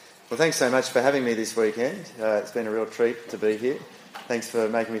Well, thanks so much for having me this weekend. It's been a real treat to be here. Thanks for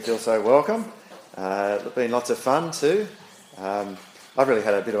making me feel so welcome. It's been lots of fun too. I've really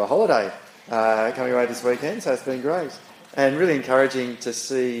had a bit of a holiday coming away this weekend, so it's been great. And really encouraging to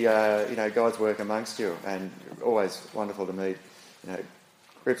see God's work amongst you, and always wonderful to meet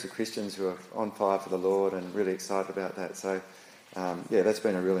groups of Christians who are on fire for the Lord and really excited about that. So that's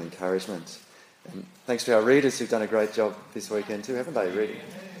been a real encouragement. And thanks to our readers who've done a great job this weekend too, haven't they, reading?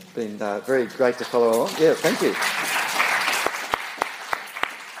 Been very great to follow along. Yeah, thank you.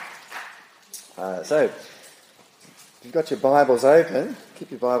 So, if you've got your Bibles open,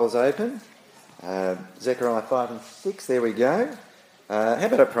 keep your Bibles open. Zechariah 5 and 6, there we go. How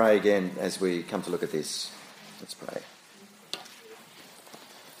about I pray again as we come to look at this? Let's pray.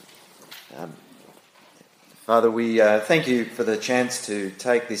 Father, we thank you for the chance to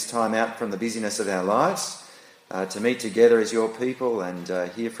take this time out from the busyness of our lives, to meet together as your people and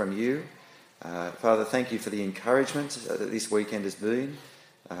hear from you. Father, thank you for the encouragement that this weekend has been.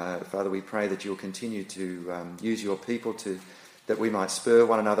 Father, we pray that you'll continue to use your people that we might spur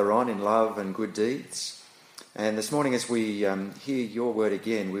one another on in love and good deeds. And this morning as we hear your word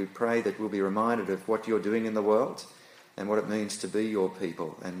again, we pray that we'll be reminded of what you're doing in the world and what it means to be your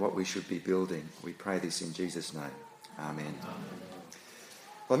people and what we should be building. We pray this in Jesus' name. Amen.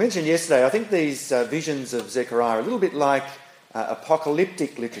 Well, I mentioned yesterday, I think these visions of Zechariah are a little bit like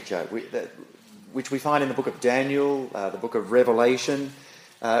apocalyptic literature, which we find in the book of Daniel, the book of Revelation,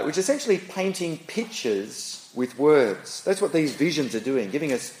 which is essentially painting pictures with words. That's what these visions are doing,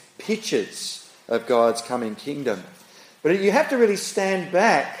 giving us pictures of God's coming kingdom. But you have to really stand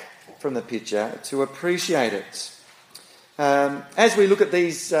back from the picture to appreciate it. As we look at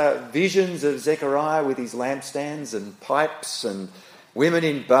these visions of Zechariah with his lampstands and pipes and women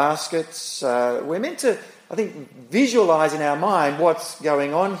in baskets, we're meant to, I think, visualise in our mind what's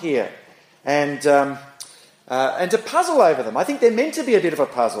going on here and to puzzle over them. I think they're meant to be a bit of a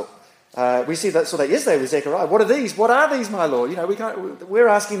puzzle. We see that sort of yesterday with Zechariah. What are these? What are these, my Lord? We're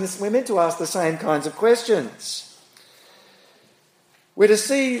asking this. We're meant to ask the same kinds of questions. We're to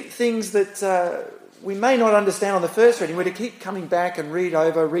see things that we may not understand on the first reading. We're to keep coming back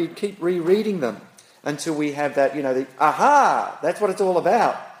and keep rereading them until we have that, the aha. That's what it's all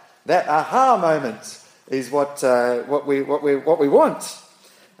about. That aha moment is what we want.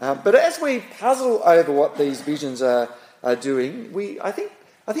 But as we puzzle over what these visions are doing, I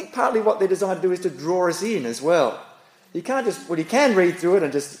think partly what they're designed to do is to draw us in as well. You can't you can read through it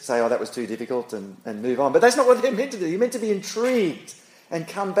and just say, oh, that was too difficult and move on. But that's not what they're meant to do. You're meant to be intrigued and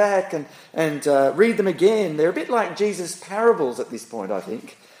come back and read them again. They're a bit like Jesus' parables at this point, I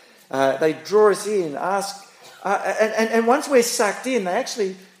think. They draw us in, ask, and once we're sucked in,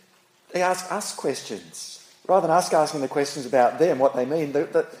 they ask us questions. Rather than us asking the questions about them, what they mean,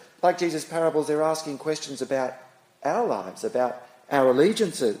 like Jesus' parables, they're asking questions about our lives, about our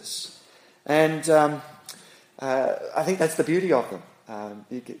allegiances. And I think that's the beauty of them.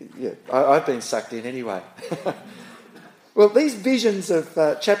 I've been sucked in anyway. Well, these visions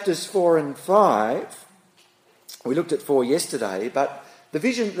of chapters 4 and 5, we looked at 4 yesterday, but the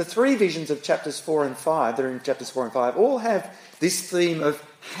three visions of chapters 4 and 5, that are in chapters 4 and 5, all have this theme of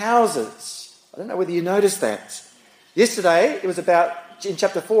houses. I don't know whether you noticed that. Yesterday, it was in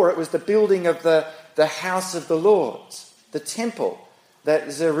chapter 4, it was the building of the house of the Lord, the temple,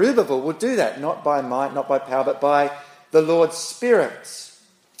 that Zerubbabel would do that, not by might, not by power, but by the Lord's Spirit.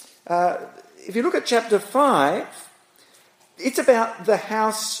 If you look at chapter 5, it's about the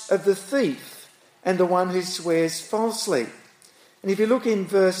house of the thief and the one who swears falsely. And if you look in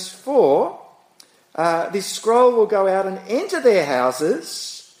verse 4, this scroll will go out and enter their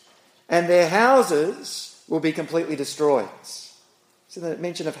houses, and their houses will be completely destroyed. See the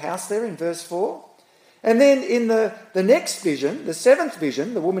mention of house there in verse 4? And then in the next vision, the 7th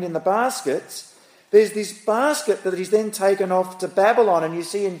vision, the woman in the basket, there's this basket that is then taken off to Babylon. And you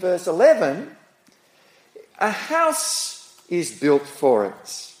see in verse 11, a house is built for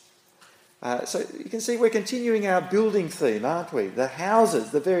it. So you can see we're continuing our building theme, aren't we? The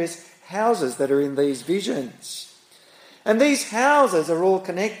houses, the various houses that are in these visions. And these houses are all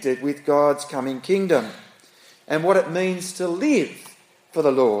connected with God's coming kingdom and what it means to live for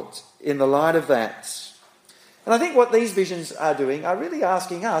the Lord in the light of that. And I think what these visions are doing are really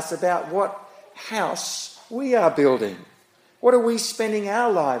asking us about what house we are building. What are we spending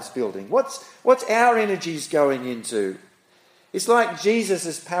our lives building? What's our energies going into? It's like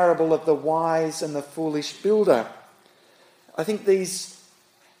Jesus' parable of the wise and the foolish builder. I think these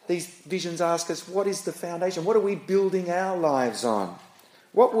visions ask us, what is the foundation? What are we building our lives on?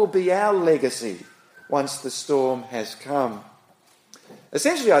 What will be our legacy once the storm has come?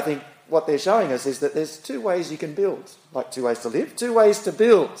 Essentially, I think what they're showing us is that there's two ways you can build, like two ways to live, two ways to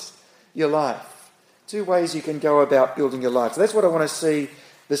build your life, two ways you can go about building your life. So that's what I want to see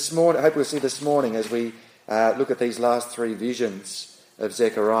this morning. I hope we'll see this morning as we look at these last three visions of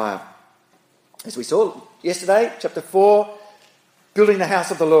Zechariah. As we saw yesterday, chapter 4, building the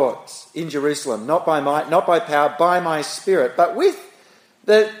house of the Lord in Jerusalem, not by might, not by power, by my Spirit. But with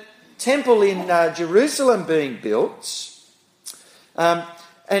the temple in Jerusalem being built,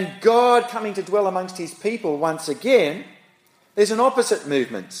 and God coming to dwell amongst his people once again, there's an opposite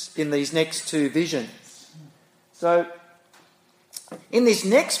movement in these next two visions. So, in this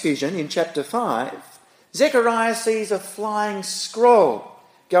next vision, in chapter 5, Zechariah sees a flying scroll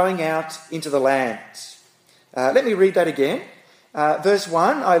going out into the land. Let me read that again. Verse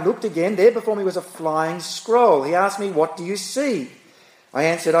 1, I looked again, there before me was a flying scroll. He asked me, what do you see? I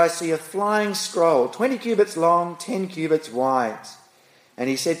answered, I see a flying scroll, 20 cubits long, 10 cubits wide. And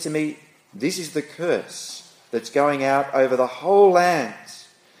he said to me, this is the curse that's going out over the whole land.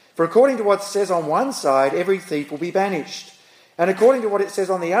 For according to what it says on one side, every thief will be banished. And according to what it says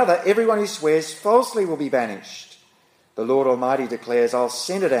on the other, everyone who swears falsely will be banished. The Lord Almighty declares, I'll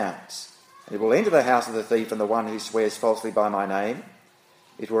send it out. And it will enter the house of the thief and the one who swears falsely by my name.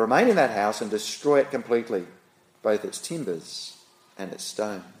 It will remain in that house and destroy it completely, both its timbers and its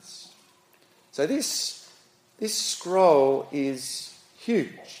stones. So this scroll is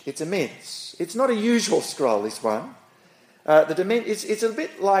huge. It's immense. It's not a usual scroll, this one. It's a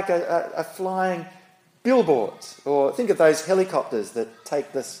bit like a flying billboard, or think of those helicopters that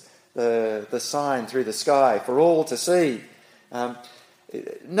take the sign through the sky for all to see.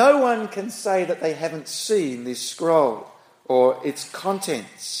 No one can say that they haven't seen this scroll or its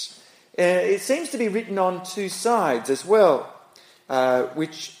contents. It seems to be written on two sides as well,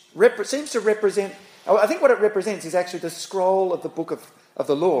 which seems to represent... I think what it represents is actually the scroll of the book of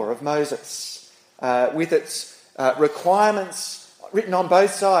the law of Moses, with its requirements written on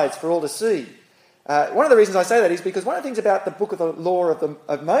both sides for all to see. One of the reasons I say that is because one of the things about the book of the law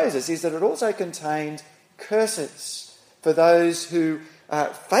of Moses is that it also contained curses for those who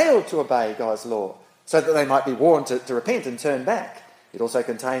failed to obey God's law, so that they might be warned to repent and turn back. It also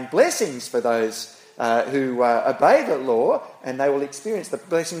contained blessings for those who obey the law, and they will experience the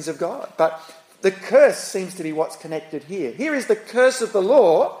blessings of God. But the curse seems to be what's connected here. Here is the curse of the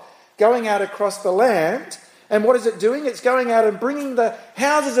law going out across the land. And what is it doing? It's going out and bringing the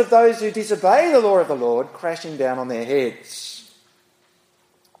houses of those who disobey the law of the Lord crashing down on their heads.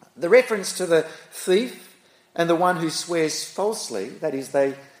 The reference to the thief and the one who swears falsely, that is,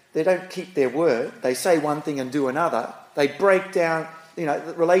 they don't keep their word. They say one thing and do another. They break down,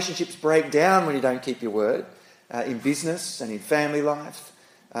 relationships break down when you don't keep your word, in business and in family life.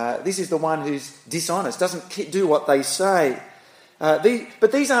 This is the one who's dishonest, doesn't do what they say.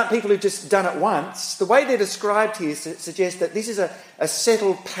 But these aren't people who've just done it once. The way they're described here suggests that this is a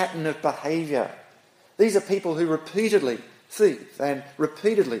settled pattern of behaviour. These are people who repeatedly thief and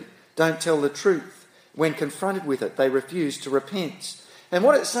repeatedly don't tell the truth. When confronted with it, they refuse to repent. And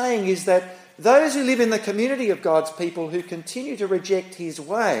what it's saying is that those who live in the community of God's people who continue to reject his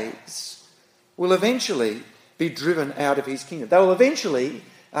ways will eventually be driven out of his kingdom. They will eventually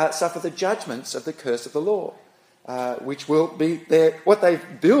suffer the judgments of the curse of the law. Which will be what they've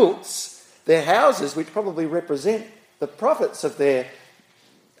built, their houses, which probably represent the profits of their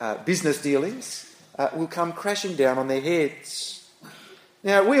business dealings, will come crashing down on their heads.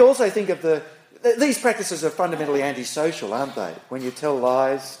 Now, we also think of these practices are fundamentally antisocial, aren't they? When you tell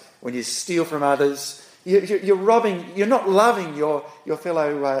lies, when you steal from others, you're not loving your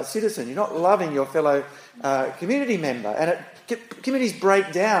fellow citizen, you're not loving your fellow community member, and communities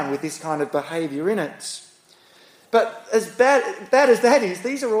break down with this kind of behaviour in it. But as bad as that is,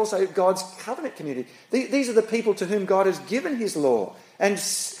 these are also God's covenant community. These are the people to whom God has given his law and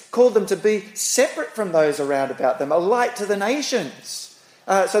called them to be separate from those around about them, a light to the nations.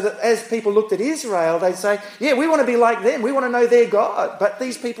 So that as people looked at Israel, they'd say, yeah, we want to be like them. We want to know their God. But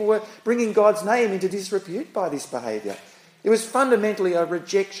these people were bringing God's name into disrepute by this behaviour. It was fundamentally a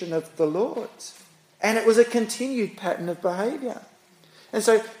rejection of the Lord. And it was a continued pattern of behaviour. And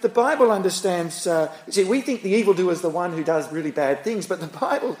so the Bible understands, we think the evildoer is the one who does really bad things, but the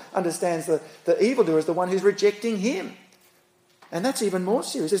Bible understands the evildoer is the one who's rejecting him. And that's even more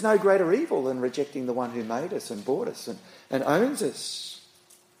serious. There's no greater evil than rejecting the one who made us and bought us and owns us.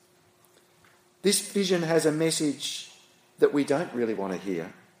 This vision has a message that we don't really want to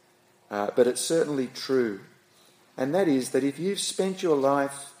hear, but it's certainly true. And that is that if you've spent your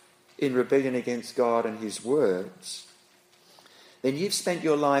life in rebellion against God and his words, then you've spent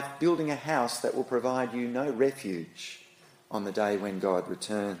your life building a house that will provide you no refuge on the day when God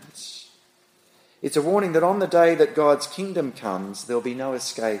returns. It's a warning that on the day that God's kingdom comes, there'll be no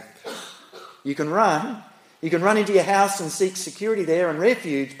escape. You can run into your house and seek security there and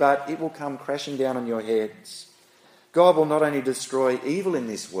refuge, but it will come crashing down on your heads. God will not only destroy evil in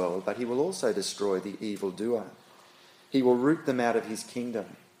this world, but he will also destroy the evildoer. He will root them out of his kingdom.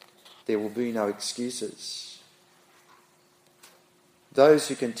 There will be no excuses. Those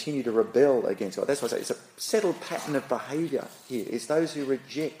who continue to rebel against God, that's why I say it's a settled pattern of behaviour here, is those who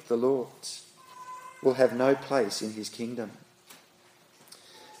reject the Lord will have no place in his kingdom.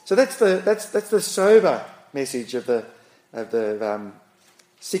 So that's the sober message of the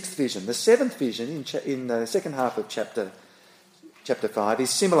sixth vision. The seventh vision in the second half of chapter 5 is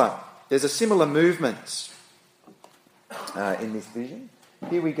similar. There's a similar movement in this vision.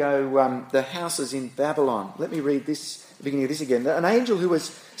 Here we go, the houses in Babylon. Let me read this, the beginning of this again. An angel who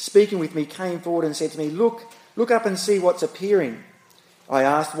was speaking with me came forward and said to me, Look up and see what's appearing. I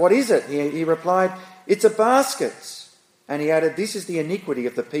asked, what is it? He replied, it's a basket. And he added, this is the iniquity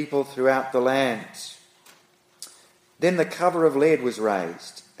of the people throughout the land. Then the cover of lead was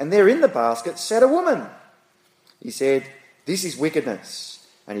raised, and there in the basket sat a woman. He said, this is wickedness.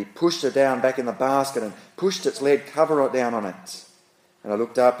 And he pushed her down back in the basket and pushed its lead cover down on it. And I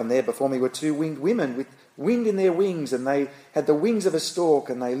looked up, and there before me were two winged women with wind in their wings, and they had the wings of a stork,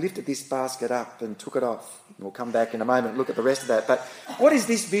 and they lifted this basket up and took it off. We'll come back in a moment and look at the rest of that. But what is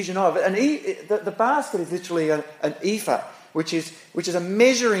this vision of? The basket is literally an ephah, which is a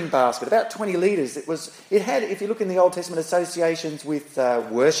measuring basket, about 20 litres. It had, if you look in the Old Testament, associations with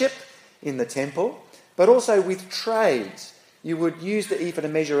worship in the temple, but also with trade. You would use the ephah to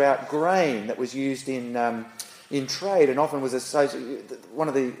measure out grain that was used in trade, and often was associated. One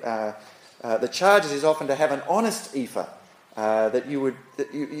of the charges is often to have an honest ephah.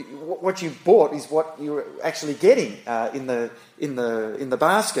 What you bought is what you were actually getting in the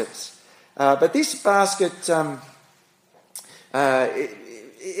baskets. But this basket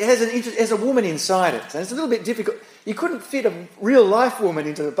it has a woman inside it, and it's a little bit difficult. You couldn't fit a real life woman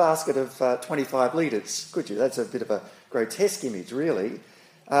into a basket of 25 litres, could you? That's a bit of a grotesque image, really.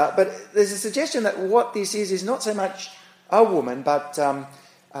 But there's a suggestion that what this is not so much a woman, but an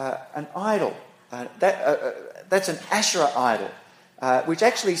idol. That's an Asherah idol, which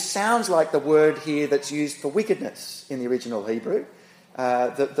actually sounds like the word here that's used for wickedness in the original Hebrew.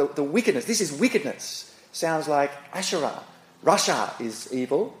 The wickedness, this is wickedness, sounds like Asherah. Rasha is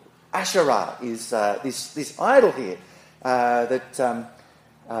evil. Asherah is this idol here that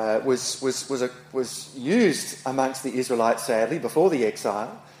was used amongst the Israelites, sadly, before the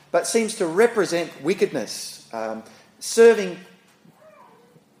exile, but seems to represent wickedness, serving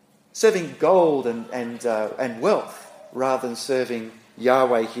gold and wealth rather than serving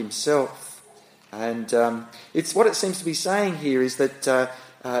Yahweh himself. And it's what it seems to be saying here is that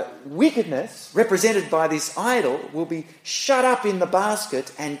wickedness, represented by this idol, will be shut up in the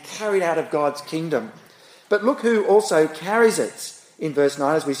basket and carried out of God's kingdom. But look who also carries it. In verse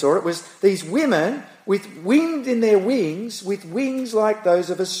 9, as we saw, it was these women with wind in their wings, with wings like those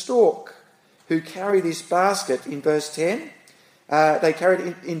of a stork, who carry this basket in verse 10. They carried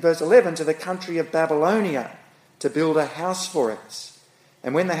it in verse 11 to the country of Babylonia to build a house for it.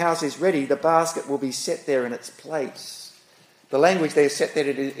 And when the house is ready, the basket will be set there in its place. The language there, set there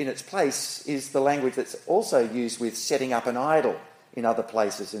in its place, is the language that's also used with setting up an idol in other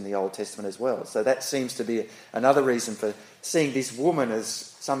places in the Old Testament as well. So that seems to be another reason for seeing this woman as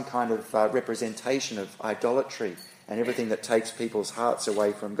some kind of representation of idolatry and everything that takes people's hearts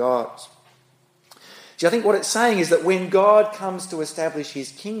away from God. See, I think what it's saying is that when God comes to establish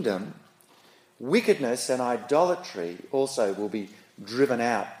his kingdom, wickedness and idolatry also will be driven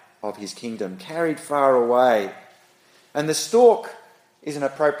out of his kingdom, carried far away. And the stork is an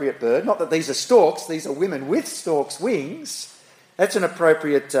appropriate bird. Not that these are storks, these are women with stork's wings. That's an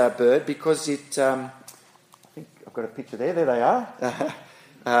appropriate bird because it... I think I've got a picture there. There they are.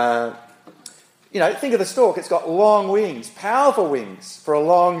 Think of the stork. It's got long wings, powerful wings for a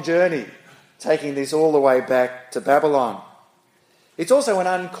long journey, taking this all the way back to Babylon. It's also an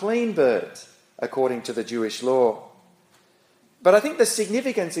unclean bird, according to the Jewish law. But I think the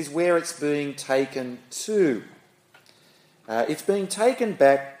significance is where it's being taken to. It's being taken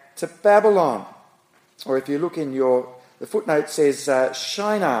back to Babylon. Or if you look in the footnote says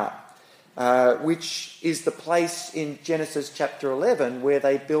Shinar, which is the place in Genesis chapter 11 where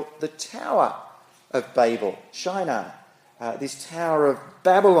they built the Tower of Babel. Shinar, this Tower of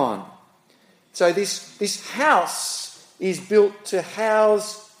Babylon. So this house is built to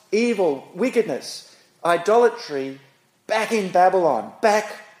house evil, wickedness, idolatry back in Babylon,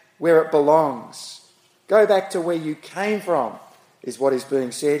 back where it belongs. Go back to where you came from, is what is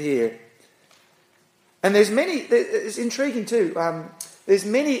being said here. And it's intriguing too. There's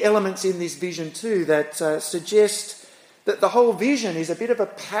many elements in this vision too that suggest that the whole vision is a bit of a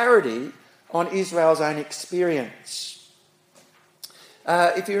parody on Israel's own experience.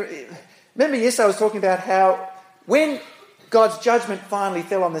 If you remember, I was talking about how when God's judgment finally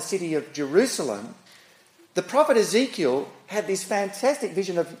fell on the city of Jerusalem, the prophet Ezekiel had this fantastic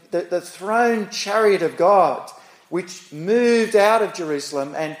vision of the throne chariot of God, which moved out of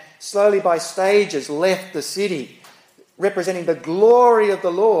Jerusalem and slowly by stages left the city, representing the glory of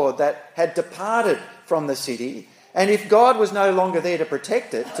the Lord that had departed from the city. And if God was no longer there to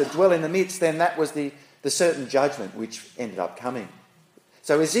protect it, to dwell in the midst, then that was the certain judgment which ended up coming.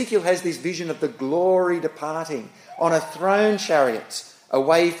 So Ezekiel has this vision of the glory departing on a throne chariot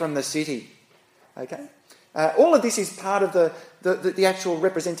away from the city. Okay? All of this is part of the actual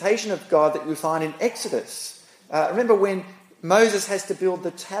representation of God that we find in Exodus. Remember when Moses has to build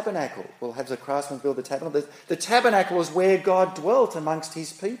the tabernacle. Well, has a craftsman build the tabernacle. The tabernacle is where God dwelt amongst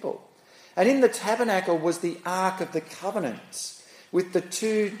his people. And in the tabernacle was the Ark of the Covenant, with the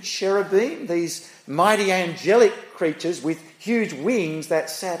two cherubim, these mighty angelic creatures with huge wings that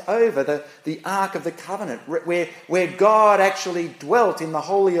sat over the Ark of the Covenant, where God actually dwelt in the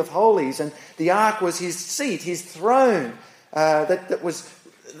Holy of Holies, and the Ark was his seat, his throne, that was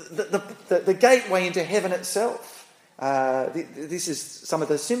the gateway into heaven itself. This is some of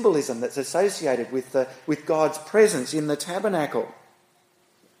the symbolism that's associated with God's presence in the tabernacle.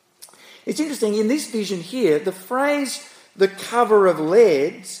 It's interesting, in this vision here, the phrase, the cover of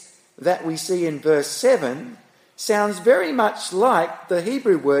leads, that we see in verse 7, sounds very much like the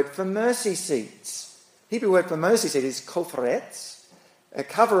Hebrew word for mercy seats. Hebrew word for mercy seat is kofaretz. A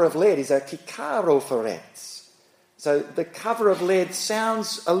cover of lead is a kikaropharetz. So the cover of lead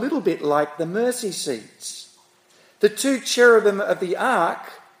sounds a little bit like the mercy seats. The two cherubim of the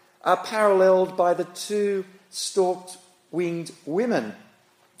ark are paralleled by the two stalked winged women.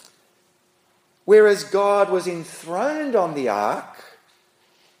 Whereas God was enthroned on the ark,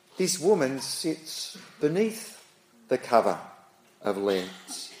 this woman sits beneath the cover of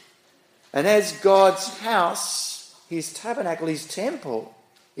leads. And as God's house, his tabernacle, his temple,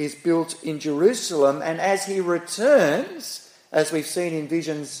 is built in Jerusalem, and as he returns, as we've seen in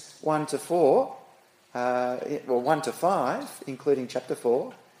visions 1 to 4, 1 to 5, including chapter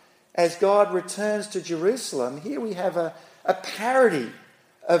 4, as God returns to Jerusalem, here we have a parody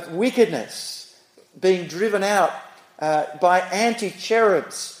of wickedness being driven out by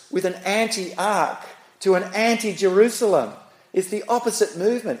anti-cherubs with an anti-ark to an anti-Jerusalem. It's the opposite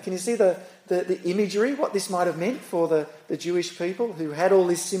movement. Can you see the imagery, what this might have meant for the Jewish people who had all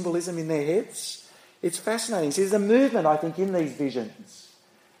this symbolism in their heads? It's fascinating. So there's a movement, I think, in these visions.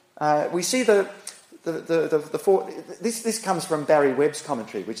 We see this comes from Barry Webb's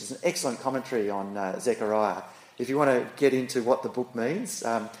commentary, which is an excellent commentary on Zechariah. If you want to get into what the book means,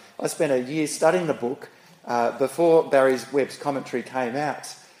 I spent a year studying the book before Barry Webb's commentary came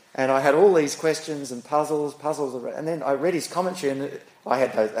out. And I had all these questions and puzzles, and then I read his commentary and I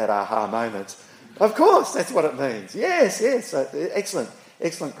had that aha moment. Of course, that's what it means. Yes.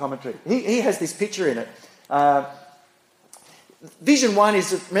 Excellent commentary. He has this picture in it. Vision 1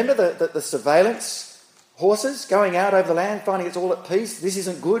 is, remember the surveillance horses going out over the land, finding it's all at peace. This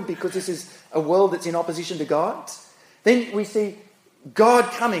isn't good because this is a world that's in opposition to God. Then we see God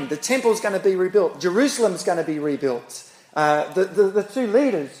coming. The temple's going to be rebuilt. Jerusalem's going to be rebuilt. The two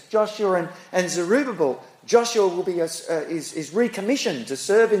leaders, Joshua and Zerubbabel. Joshua will be is recommissioned to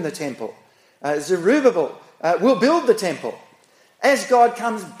serve in the temple. Zerubbabel will build the temple. As God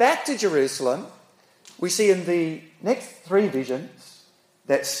comes back to Jerusalem, we see in the next 3 visions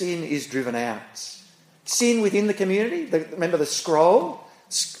that sin is driven out. Sin within the community. Remember the scroll?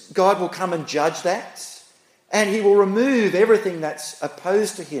 God will come and judge that. And he will remove everything that's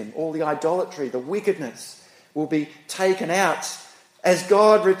opposed to him. All the idolatry, the wickedness will be taken out. As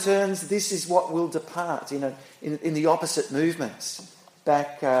God returns, this is what will depart in the opposite movements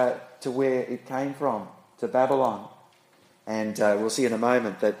back to where it came from, to Babylon. And we'll see in a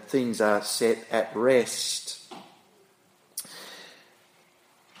moment that things are set at rest.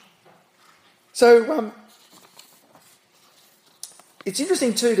 So it's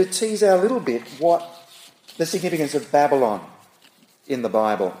interesting too to tease out a little bit what the significance of Babylon in the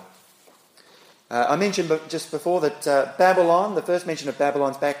Bible. I mentioned just before that Babylon, the first mention of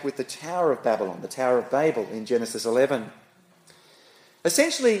Babylon is back with the Tower of Babylon, the Tower of Babel in Genesis 11.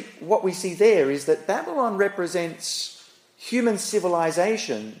 Essentially, what we see there is that Babylon represents human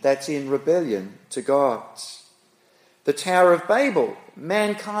civilization that's in rebellion to God. The Tower of Babel,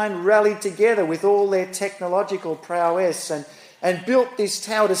 mankind rallied together with all their technological prowess and built this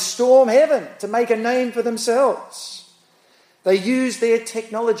tower to storm heaven, to make a name for themselves. They used their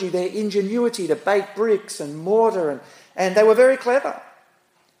technology, their ingenuity to bake bricks and mortar, and they were very clever.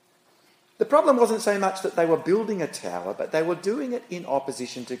 The problem wasn't so much that they were building a tower, but they were doing it in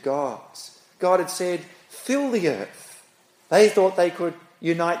opposition to God. God had said, fill the earth. They thought they could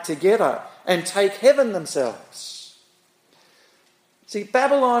unite together and take heaven themselves. See,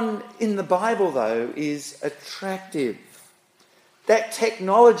 Babylon in the Bible, though, is attractive. That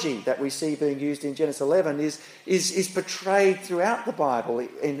technology that we see being used in Genesis 11 is portrayed throughout the Bible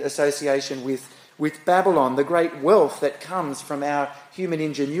in association with Babylon, the great wealth that comes from our human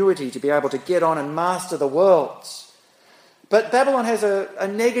ingenuity to be able to get on and master the worlds. But Babylon has a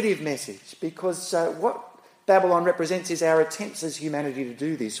negative message, because what Babylon represents is our attempts as humanity to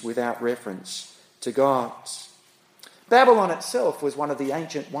do this without reference to God. Babylon itself was one of the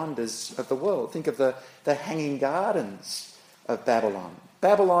ancient wonders of the world. Think of the Hanging Gardens of Babylon.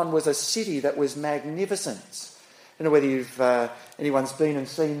 Babylon was a city that was magnificent. I don't know whether anyone's been and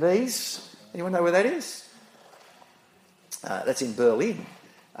seen these. Anyone know where that is? That's in Berlin.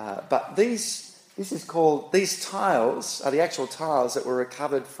 But these tiles are the actual tiles that were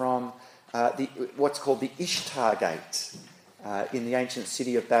recovered from what's called the Ishtar Gate in the ancient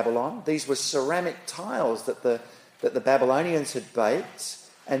city of Babylon. These were ceramic tiles that the Babylonians had baked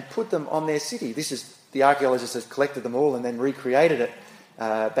and put them on their city. The archaeologists have collected them all and then recreated it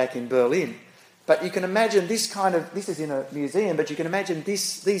back in Berlin. But you can imagine this is in a museum, but you can imagine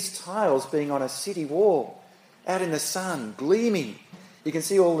these tiles being on a city wall, out in the sun, gleaming. You can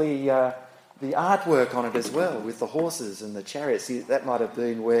see all the artwork on it as well, with the horses and the chariots. That might have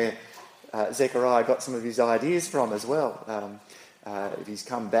been where Zechariah got some of his ideas from as well. He's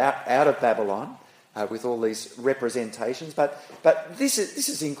come out of Babylon with all these representations. But this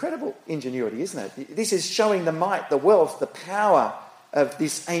is incredible ingenuity, isn't it? This is showing the might, the wealth, the power of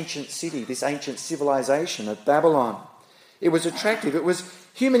this ancient city, this ancient civilization of Babylon. It was attractive. It was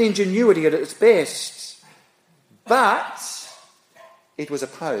human ingenuity at its best. But it was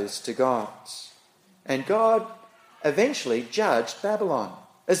opposed to God. And God eventually judged Babylon.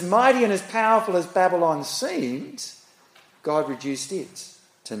 As mighty and as powerful as Babylon seemed, God reduced it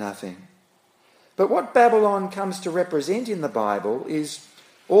to nothing. But what Babylon comes to represent in the Bible is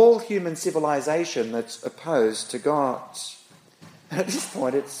all human civilization that's opposed to God. And at this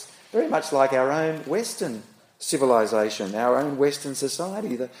point, it's very much like our own Western civilization, our own Western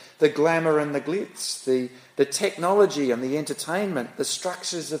society, the glamour and the glitz, the technology and the entertainment, the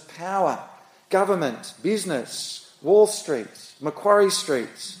structures of power, government, business, Wall Street, Macquarie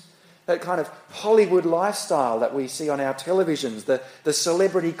Street, that kind of Hollywood lifestyle that we see on our televisions, the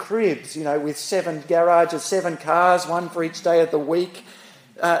celebrity cribs, with 7 garages, 7 cars, one for each day of the week.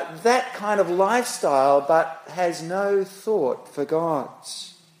 That kind of lifestyle, but has no thought for God.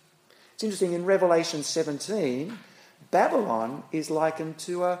 It's interesting, in Revelation 17, Babylon is likened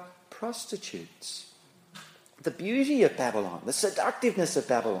to a prostitute. The beauty of Babylon, the seductiveness of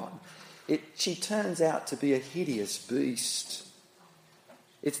Babylon, she turns out to be a hideous beast.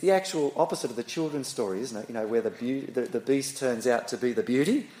 It's the actual opposite of the children's story, isn't it? Where the beast turns out to be the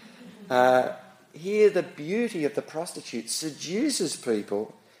beauty. Here, the beauty of the prostitute seduces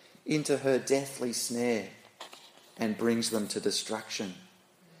people into her deathly snare and brings them to destruction.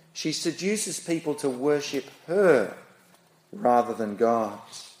 She seduces people to worship her rather than God,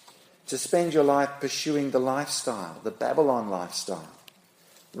 to spend your life pursuing the lifestyle, the Babylon lifestyle,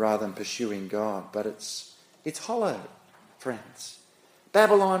 rather than pursuing God. But it's hollow, friends.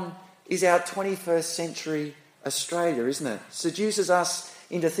 Babylon is our 21st century Australia, isn't it? Seduces us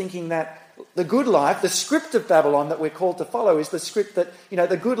into thinking that the good life, the script of Babylon that we're called to follow, is the script that,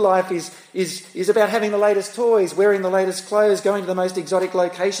 the good life is about having the latest toys, wearing the latest clothes, going to the most exotic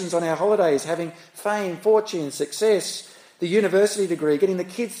locations on our holidays, having fame, fortune, success, the university degree, getting the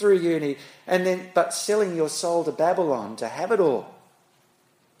kids through uni, but selling your soul to Babylon to have it all.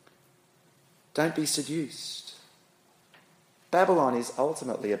 Don't be seduced. Babylon is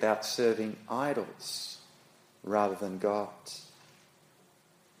ultimately about serving idols rather than God.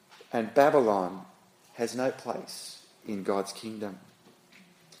 And Babylon has no place in God's kingdom.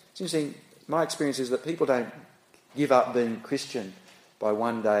 It's interesting, my experience is that people don't give up being Christian by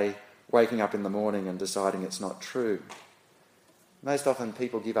one day waking up in the morning and deciding it's not true. Most often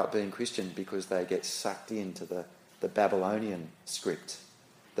people give up being Christian because they get sucked into the Babylonian script,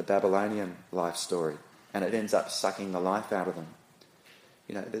 the Babylonian life story, and it ends up sucking the life out of them.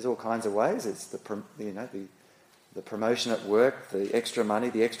 There's all kinds of ways. It's the promotion at work, the extra money,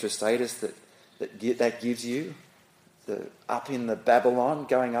 the extra status that gives you. up in the Babylon,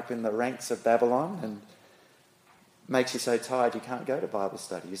 going up in the ranks of Babylon, and makes you so tired you can't go to Bible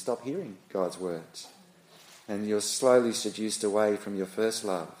study. You stop hearing God's words. And you're slowly seduced away from your first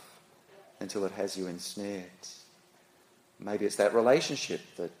love until it has you ensnared. Maybe it's that relationship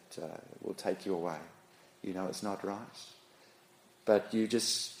that will take you away. You know it's not right. But you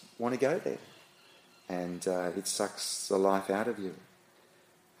just want to go there. And it sucks the life out of you.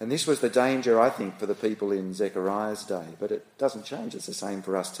 And this was the danger, I think, for the people in Zechariah's day. But it doesn't change. It's the same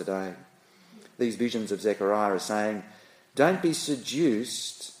for us today. These visions of Zechariah are saying, don't be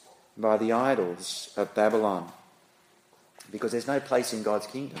seduced by the idols of Babylon, because there's no place in God's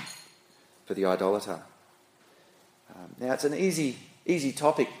kingdom for the idolater. Now, it's an easy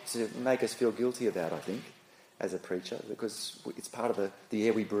topic to make us feel guilty about, I think, as a preacher, because it's part of the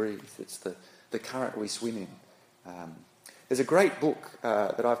air we breathe. It's the current we swim in. There's a great book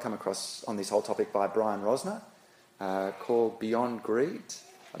that I've come across on this whole topic by Brian Rosner called Beyond Greed.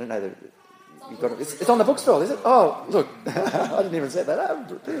 I don't know it's on the bookstall, is it? Oh, look, I didn't even set that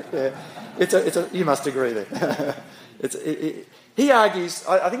up. Yeah, you must agree there. He argues,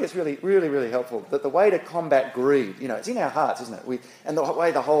 I think it's really, really, really helpful, that the way to combat greed, it's in our hearts, isn't it? And the way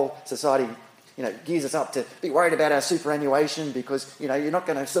the whole society, gears us up to be worried about our superannuation because, you're not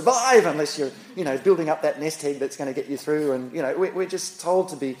going to survive unless you're, building up that nest egg that's going to get you through. And, we're just told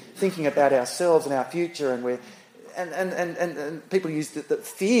to be thinking about ourselves and our future, and people use the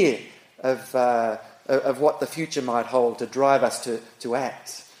fear of what the future might hold to drive us to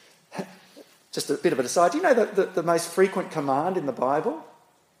act. Just a bit of an aside. Do you know the most frequent command in the Bible? Do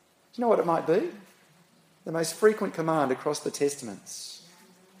you know what it might be? The most frequent command across the Testaments.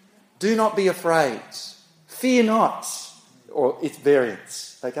 Do not be afraid. Fear not. Or its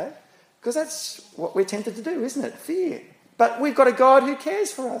variants, okay? Because that's what we're tempted to do, isn't it? Fear. But we've got a God who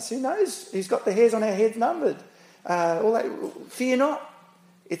cares for us, who knows. He's got the hairs on our heads numbered. Fear not.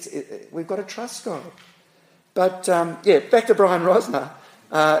 We've got to trust God. But, back to Brian Rosner.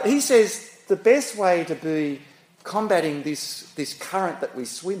 He says the best way to be combating this current that we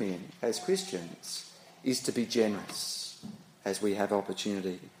swim in as Christians is to be generous as we have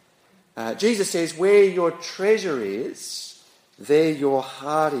opportunity. Jesus says, where your treasure is, there your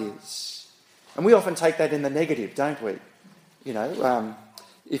heart is. And we often take that in the negative, don't we?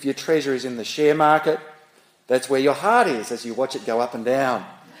 If your treasure is in the share market, that's where your heart is as you watch it go up and down,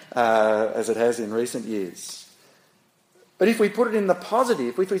 as it has in recent years. But if we put it in the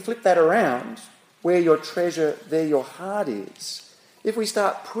positive, if we flip that around, where your treasure, there your heart is, if we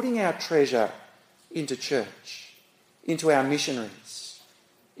start putting our treasure into church, into our missionaries,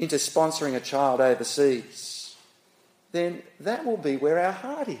 into sponsoring a child overseas, then that will be where our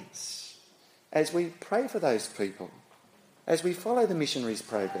heart is as we pray for those people, as we follow the missionaries'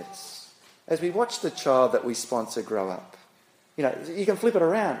 progress, as we watch the child that we sponsor grow up. You can flip it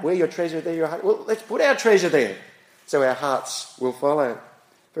around. Where your treasure, there your heart. Well, let's put our treasure there so our hearts will follow.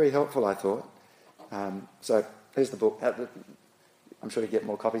 Very helpful, I thought. So there's the book. I'm sure you get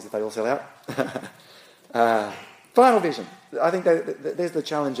more copies if they all sell out. Final vision. I think there's the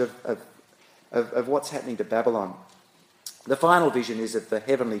challenge of what's happening to Babylon. The final vision is of the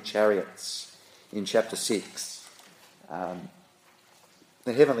heavenly chariots in chapter 6.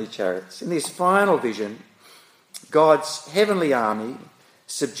 The heavenly chariots. In this final vision, God's heavenly army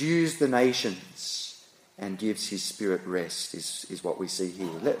subdues the nations and gives his spirit rest, is what we see here.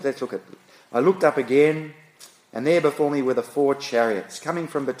 Let's look at it. I looked up again, and there before me were the 4 chariots, coming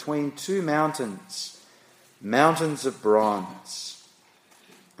from between 2 mountains, mountains of bronze.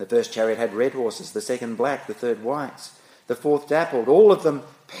 The first chariot had red horses, the second black, the third white, the fourth dappled, all of them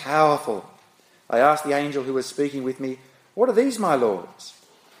powerful. I asked the angel who was speaking with me, "What are these, my lords?"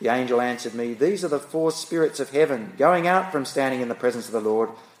 The angel answered me, "These are the 4 spirits of heaven, going out from standing in the presence of the Lord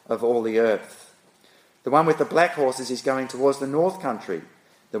of all the earth. The one with the black horses is going towards the north country,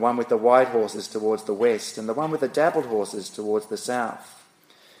 the one with the white horses towards the west, and the one with the dappled horses towards the south."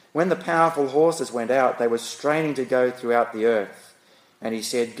 When the powerful horses went out, they were straining to go throughout the earth. And he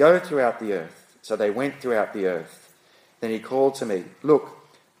said, "Go throughout the earth." So they went throughout the earth. Then he called to me, "Look,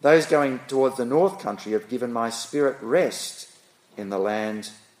 those going towards the north country have given my spirit rest in the land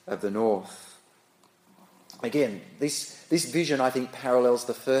of the north." Again, this vision, I think, parallels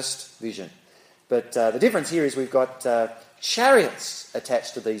the first vision. But the difference here is we've got chariots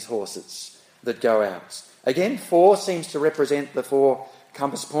attached to these horses that go out. Again, 4 seems to represent the 4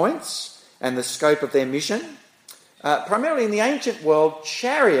 compass points and the scope of their mission. Primarily in the ancient world,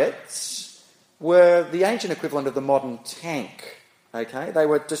 chariots were the ancient equivalent of the modern tank. Okay, they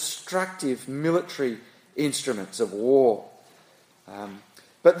were destructive military instruments of war.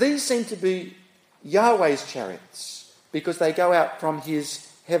 But these seem to be Yahweh's chariots, because they go out from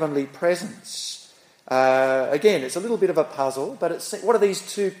his heavenly presence. Again, it's a little bit of a puzzle, but what are these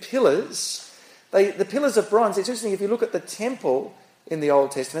two pillars? The pillars of bronze, it's interesting, if you look at the temple in the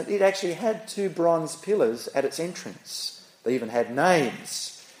Old Testament, it actually had two bronze pillars at its entrance. They even had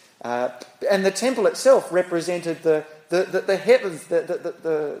names. And the temple itself represented the heavens,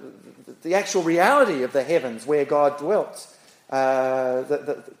 the actual reality of the heavens where God dwelt.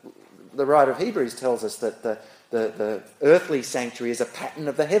 The writer of Hebrews tells us that the earthly sanctuary is a pattern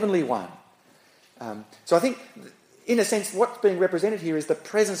of the heavenly one. So I think, in a sense, what's being represented here is the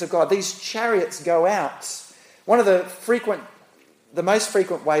presence of God. These chariots go out. One of the most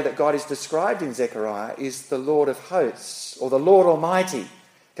frequent way that God is described in Zechariah is the Lord of hosts, or the Lord Almighty.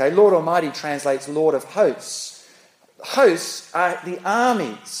 Okay, Lord Almighty translates Lord of hosts. Hosts are the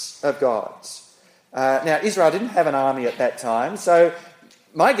armies of God. Now, Israel didn't have an army at that time, so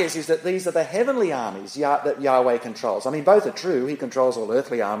my guess is that these are the heavenly armies that Yahweh controls. I mean, both are true. He controls all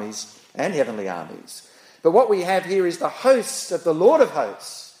earthly armies and heavenly armies. But what we have here is the hosts of the Lord of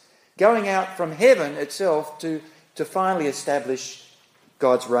hosts going out from heaven itself to finally establish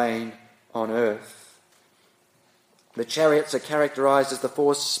God's reign on earth. The chariots are characterised as the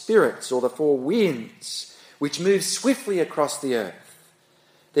four spirits, or the four winds, which move swiftly across the earth.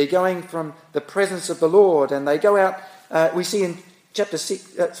 They're going from the presence of the Lord, and they go out. We see in chapter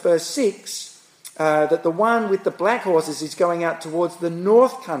 6, verse 6, that the one with the black horses is going out towards the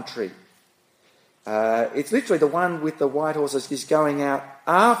north country. It's literally the one with the white horses is going out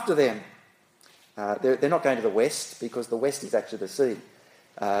after them. They're not going to the west, because the west is actually the sea.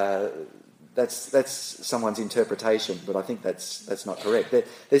 That's someone's interpretation, but I think that's not correct.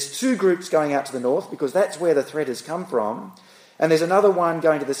 There's two groups going out to the north, because that's where the threat has come from. And there's another one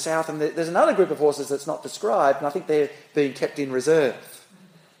going to the south, and there's another group of horses that's not described, and I think they're being kept in reserve.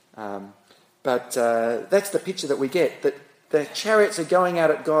 But that's the picture that we get, that the chariots are going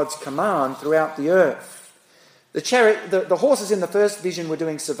out at God's command throughout the earth. The horses in the first vision were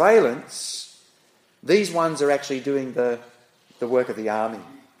doing surveillance. These ones are actually doing the work of the army,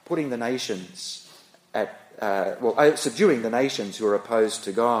 putting the nations subduing the nations who are opposed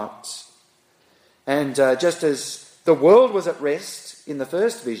to God. And just as the world was at rest in the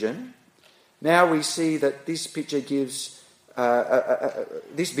first vision, now we see that this picture gives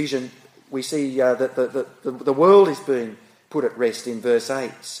this vision. We see that the world is being put at rest in verse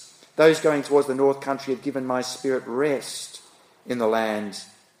 8. Those going towards the north country have given my spirit rest in the land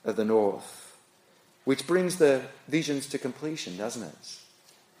of the north. Which brings the visions to completion, doesn't it?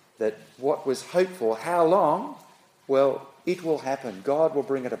 That what was hoped for, how long? Well, it will happen. God will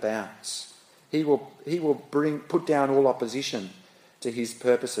bring it about. He will put down all opposition to his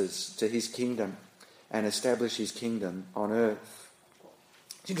purposes, to his kingdom, and establish his kingdom on earth.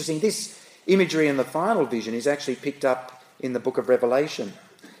 It's interesting, this imagery in the final vision is actually picked up in the book of Revelation.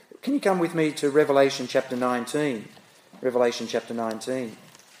 Can you come with me to Revelation chapter 19? Revelation chapter 19.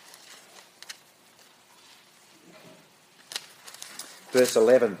 Verse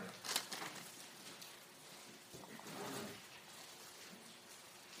 11.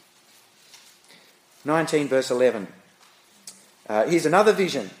 Verse 11. Here's another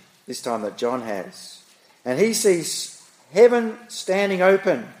vision, this time that John has. And he sees heaven standing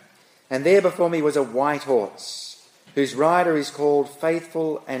open, and there before me was a white horse, whose rider is called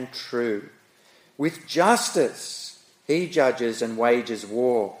Faithful and True. With justice he judges and wages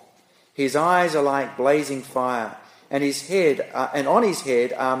war. His eyes are like blazing fire, and on his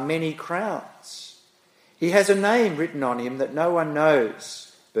head are many crowns. He has a name written on him that no one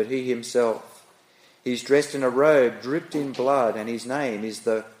knows but he himself. He's dressed in a robe dripped in blood, and his name is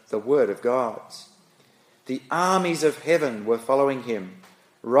the Word of God. The armies of heaven were following him,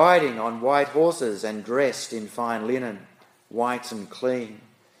 riding on white horses and dressed in fine linen, white and clean.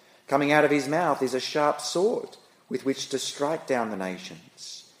 Coming out of his mouth is a sharp sword with which to strike down the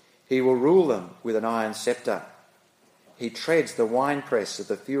nations. He will rule them with an iron scepter. He treads the winepress of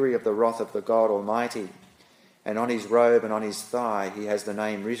the fury of the wrath of the God Almighty, and on his robe and on his thigh he has the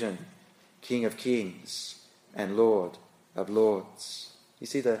name written, King of Kings and Lord of Lords. You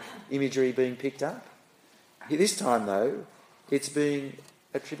see the imagery being picked up? This time, though, it's being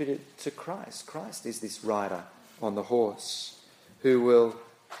attributed to Christ. Christ is this rider on the horse who will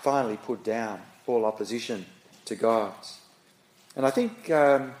finally put down all opposition to God. And I think,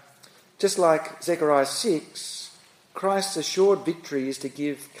 just like Zechariah 6, Christ's assured victory is to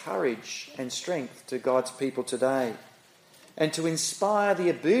give courage and strength to God's people today, and to inspire the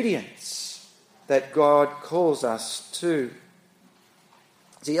obedience that God calls us to.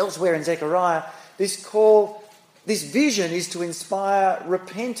 See, elsewhere in Zechariah, this vision is to inspire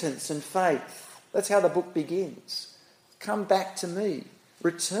repentance and faith. That's how the book begins. come back to me.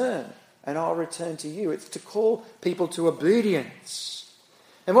 Return, and I'll return to you. It's to call people to obedience.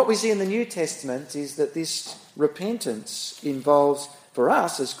 And what we see in the New Testament is that this repentance involves, for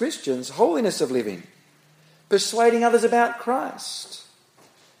us as Christians, holiness of living, persuading others about Christ,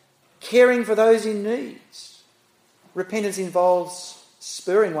 caring for those in need. Repentance involves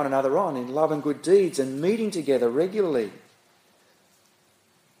spurring one another on in love and good deeds and meeting together regularly.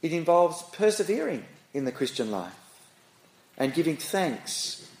 It involves persevering in the Christian life and giving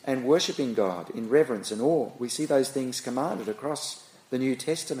thanks and worshipping God in reverence and awe. We see those things commanded across the New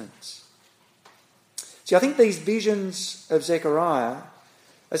Testament. See, I think these visions of Zechariah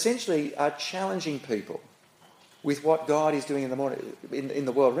essentially are challenging people with what God is doing in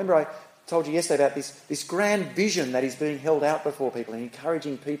the world. Remember, I told you yesterday about this grand vision that is being held out before people and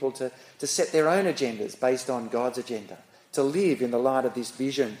encouraging people to set their own agendas based on God's agenda, to live in the light of this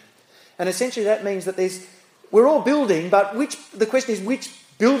vision. And essentially that means that we're all building, but the question is, which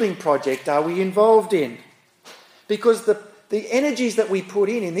building project are we involved in? Because the energies that we put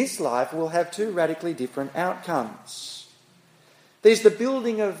in this life will have two radically different outcomes. There's the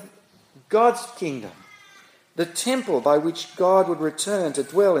building of God's kingdom, the temple by which God would return to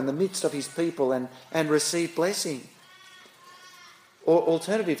dwell in the midst of his people and receive blessing. Or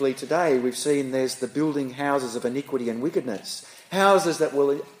alternatively, today we've seen there's the building houses of iniquity and wickedness, houses that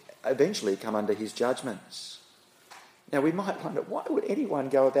will eventually come under his judgments. Now we might wonder, why would anyone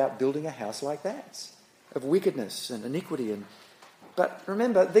go about building a house like that, of wickedness and iniquity? But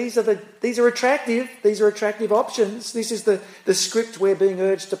remember, these are attractive. These are attractive options. This is the script we're being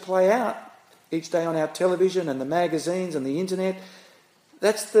urged to play out each day on our television and the magazines and the internet.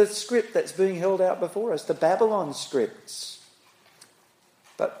 That's the script that's being held out before us, the Babylon scripts.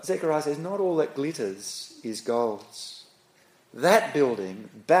 But Zechariah says, not all that glitters is gold. That building,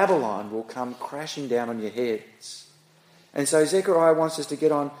 Babylon, will come crashing down on your heads. And so Zechariah wants us to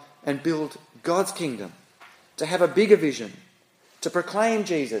get on and build God's kingdom, to have a bigger vision, to proclaim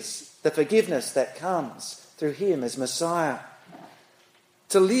Jesus, the forgiveness that comes through him as Messiah,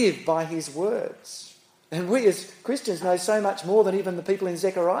 to live by his words. And we as Christians know so much more than even the people in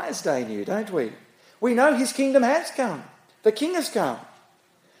Zechariah's day knew, don't we? We know his kingdom has come. The king has come.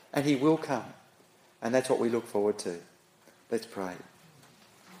 And he will come. And that's what we look forward to. Let's pray.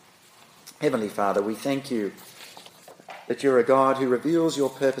 Heavenly Father, we thank you that you're a God who reveals your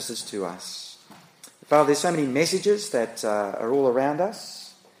purposes to us. Father, there's so many messages that are all around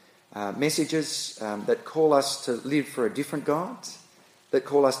us. Messages that call us to live for a different God, that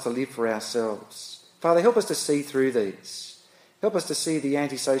call us to live for ourselves. Father, help us to see through these. Help us to see the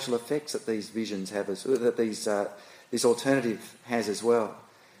antisocial effects that these visions have, that this alternative has as well.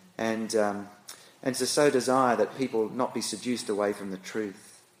 And to so desire that people not be seduced away from the truth.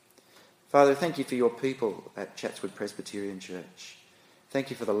 Father, thank you for your people at Chatswood Presbyterian Church. Thank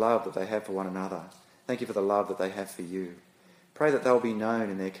you for the love that they have for one another. Thank you for the love that they have for you. Pray that they'll be known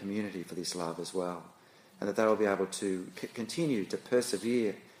in their community for this love as well, and that they'll be able to continue to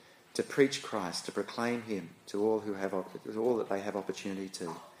persevere, to preach Christ, to proclaim him to all that they have opportunity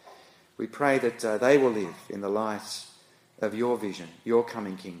to. We pray that they will live in the light of your vision, your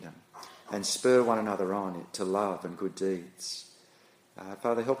coming kingdom, and spur one another on to love and good deeds.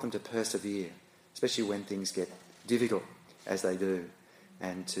 Father, help them to persevere, especially when things get difficult, as they do,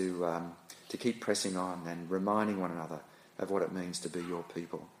 and to keep pressing on and reminding one another of what it means to be your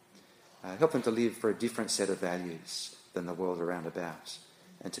people. Help them to live for a different set of values than the world around about,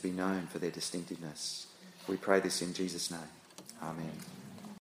 and to be known for their distinctiveness. We pray this in Jesus' name. Amen.